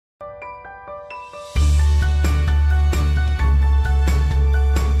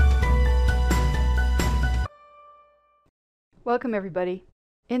Welcome everybody.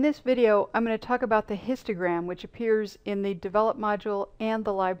 In this video I'm going to talk about the histogram, which appears in the Develop module and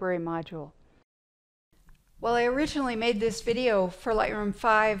the Library module. While I originally made this video for Lightroom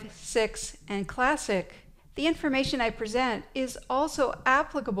 5, 6, and Classic, the information I present is also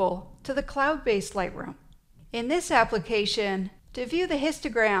applicable to the cloud-based Lightroom. In this application, to view the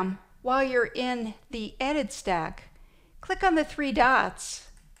histogram while you're in the Edit stack, click on the three dots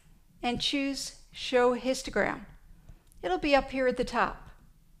and choose Show Histogram. It'll be up here at the top.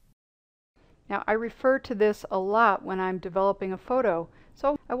 Now I refer to this a lot when I'm developing a photo,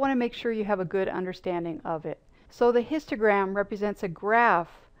 so I want to make sure you have a good understanding of it. So the histogram represents a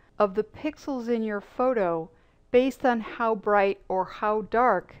graph of the pixels in your photo based on how bright or how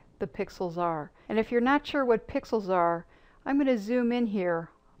dark the pixels are. And if you're not sure what pixels are, I'm going to zoom in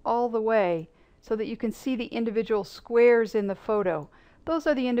here all the way so that you can see the individual squares in the photo. Those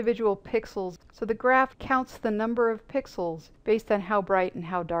are the individual pixels, so the graph counts the number of pixels based on how bright and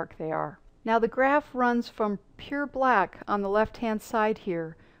how dark they are. Now the graph runs from pure black on the left-hand side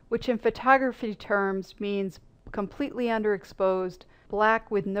here, which in photography terms means completely underexposed, black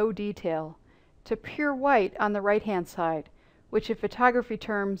with no detail, to pure white on the right-hand side, which in photography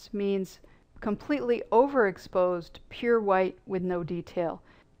terms means completely overexposed, pure white with no detail.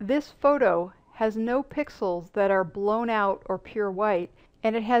 This photo has no pixels that are blown out or pure white,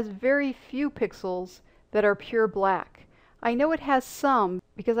 and it has very few pixels that are pure black. I know it has some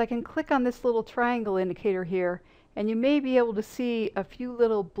because I can click on this little triangle indicator here and you may be able to see a few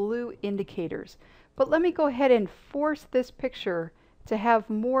little blue indicators. But let me go ahead and force this picture to have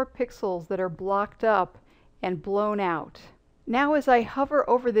more pixels that are blocked up and blown out. Now as I hover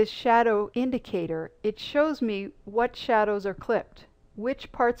over this shadow indicator, it shows me what shadows are clipped,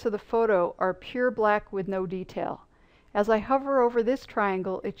 which parts of the photo are pure black with no detail. As I hover over this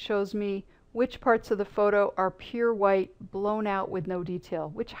triangle, it shows me which parts of the photo are pure white, blown out with no detail,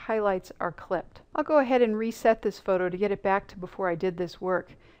 which highlights are clipped. I'll go ahead and reset this photo to get it back to before I did this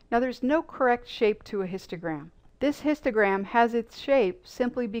work. Now there's no correct shape to a histogram. This histogram has its shape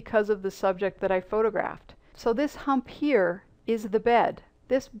simply because of the subject that I photographed. So this hump here is the bed.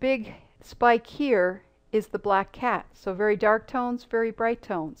 This big spike here is the black cat. So very dark tones, very bright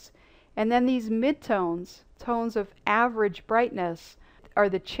tones. And then these midtones, tones of average brightness, are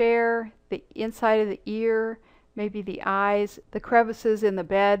the chair, the inside of the ear, maybe the eyes, the crevices in the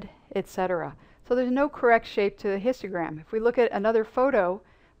bed, etc. So there's no correct shape to the histogram. If we look at another photo,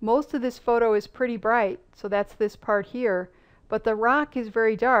 most of this photo is pretty bright, so that's this part here, but the rock is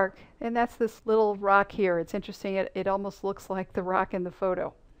very dark, and that's this little rock here. It's interesting, it almost looks like the rock in the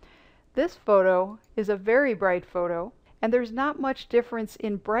photo. This photo is a very bright photo, and there's not much difference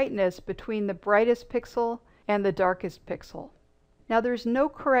in brightness between the brightest pixel and the darkest pixel. Now there's no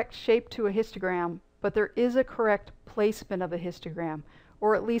correct shape to a histogram, but there is a correct placement of a histogram,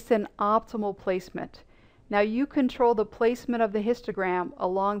 or at least an optimal placement. Now you control the placement of the histogram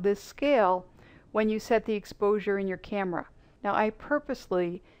along this scale when you set the exposure in your camera. Now I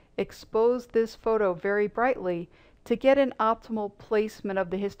purposely exposed this photo very brightly to get an optimal placement of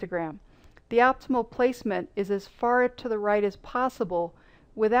the histogram. The optimal placement is as far to the right as possible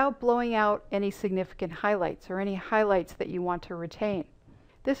without blowing out any significant highlights or any highlights that you want to retain.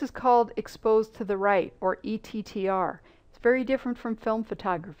 This is called exposed to the right, or ETTR. It's very different from film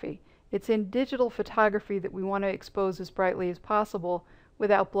photography. It's in digital photography that we want to expose as brightly as possible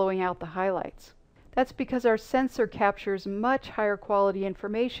without blowing out the highlights. That's because our sensor captures much higher quality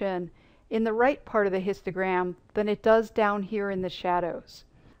information in the right part of the histogram than it does down here in the shadows.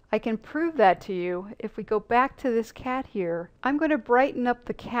 I can prove that to you if we go back to this cat here. I'm going to brighten up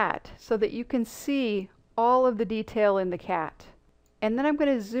the cat so that you can see all of the detail in the cat. And then I'm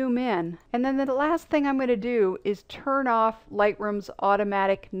going to zoom in, and then the last thing I'm going to do is turn off Lightroom's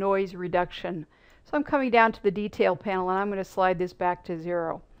automatic noise reduction. So I'm coming down to the detail panel and I'm going to slide this back to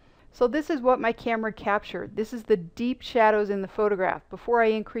 0. So this is what my camera captured. This is the deep shadows in the photograph. Before I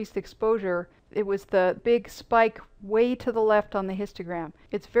increased exposure, it was the big spike way to the left on the histogram.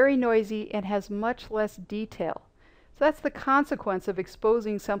 It's very noisy and has much less detail. So that's the consequence of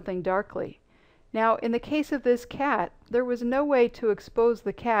exposing something darkly. Now in the case of this cat, there was no way to expose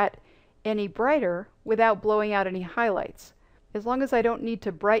the cat any brighter without blowing out any highlights. As long as I don't need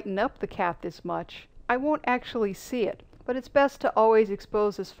to brighten up the cat this much, I won't actually see it. But it's best to always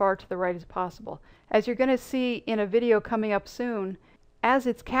expose as far to the right as possible. As you're going to see in a video coming up soon, as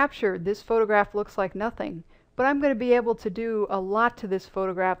it's captured, this photograph looks like nothing. But I'm going to be able to do a lot to this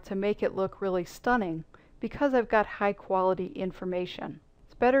photograph to make it look really stunning because I've got high quality information.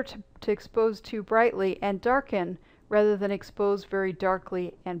 It's better to expose too brightly and darken rather than expose very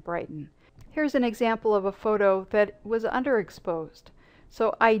darkly and brighten. Here's an example of a photo that was underexposed.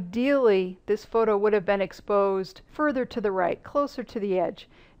 So ideally, this photo would have been exposed further to the right, closer to the edge.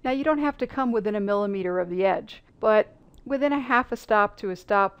 Now you don't have to come within 1 millimeter of the edge, but within a half a stop to a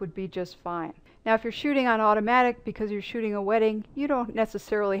stop would be just fine. Now if you're shooting on automatic because you're shooting a wedding, you don't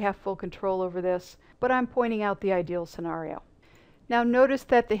necessarily have full control over this, but I'm pointing out the ideal scenario. Now notice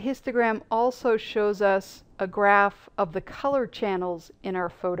that the histogram also shows us a graph of the color channels in our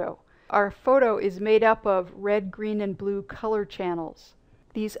photo. Our photo is made up of red, green, and blue color channels.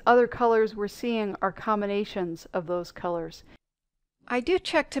 These other colors we're seeing are combinations of those colors. I do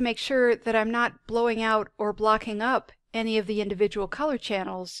check to make sure that I'm not blowing out or blocking up any of the individual color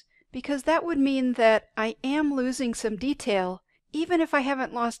channels, because that would mean that I am losing some detail, even if I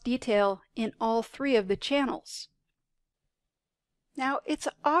haven't lost detail in all 3 of the channels. Now, it's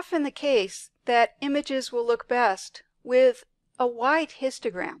often the case that images will look best with a wide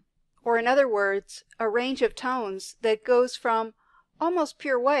histogram, or in other words, a range of tones that goes from almost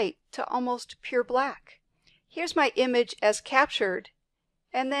pure white to almost pure black. Here's my image as captured,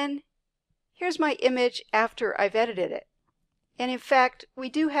 and then here's my image after I've edited it. And in fact, we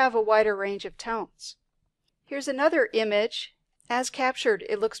do have a wider range of tones. Here's another image. As captured,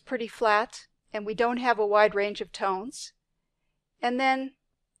 it looks pretty flat, and we don't have a wide range of tones. And then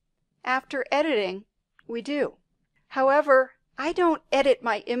after editing, we do. However, I don't edit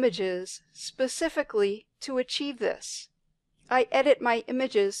my images specifically to achieve this. I edit my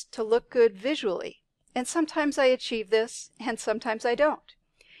images to look good visually, and sometimes I achieve this and sometimes I don't.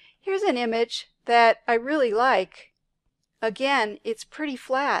 Here's an image that I really like. Again, it's pretty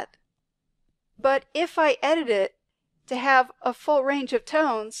flat, but if I edit it to have a full range of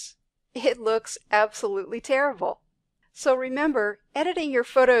tones, it looks absolutely terrible. So remember, editing your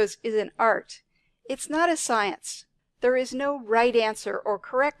photos is an art. It's not a science. There is no right answer or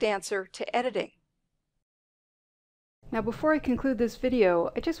correct answer to editing. Now before I conclude this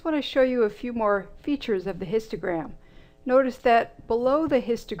video, I just want to show you a few more features of the histogram. Notice that below the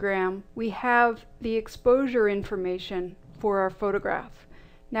histogram we have the exposure information for our photograph.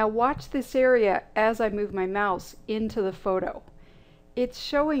 Now watch this area as I move my mouse into the photo. It's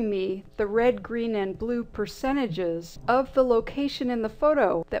showing me the red, green, and blue percentages of the location in the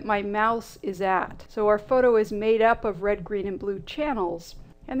photo that my mouse is at. So our photo is made up of red, green, and blue channels,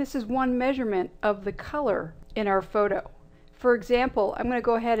 and this is one measurement of the color in our photo. For example, I'm going to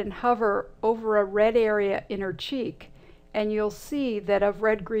go ahead and hover over a red area in her cheek, and you'll see that of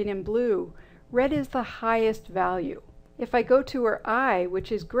red, green, and blue, red is the highest value. If I go to her eye,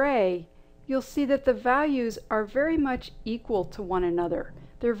 which is gray, you'll see that the values are very much equal to one another.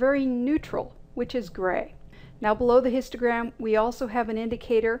 They're very neutral, which is gray. Now below the histogram, we also have an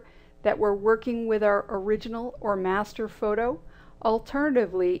indicator that we're working with our original or master photo.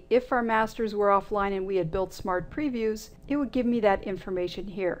 Alternatively, if our masters were offline and we had built smart previews, it would give me that information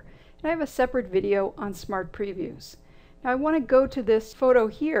here. And I have a separate video on smart previews. Now I want to go to this photo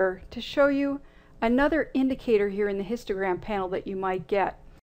here to show you another indicator here in the histogram panel that you might get.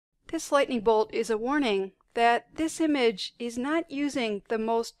 This lightning bolt is a warning that this image is not using the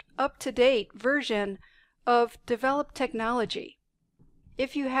most up-to-date version of developed technology.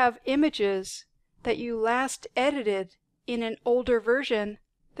 If you have images that you last edited in an older version,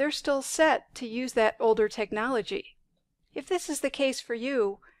 they're still set to use that older technology. If this is the case for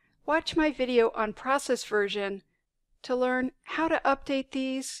you, watch my video on process version to learn how to update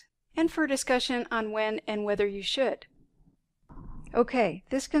these and for discussion on when and whether you should. Okay,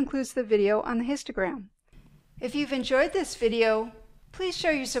 this concludes the video on the histogram. If you've enjoyed this video, please show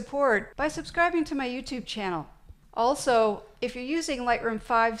your support by subscribing to my YouTube channel. Also, if you're using Lightroom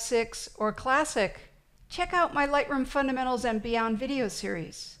 5, 6, or Classic, check out my Lightroom Fundamentals and Beyond video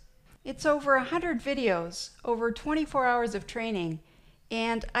series. It's over 100 videos, over 24 hours of training,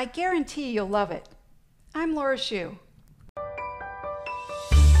 and I guarantee you'll love it. I'm Laura Hsu.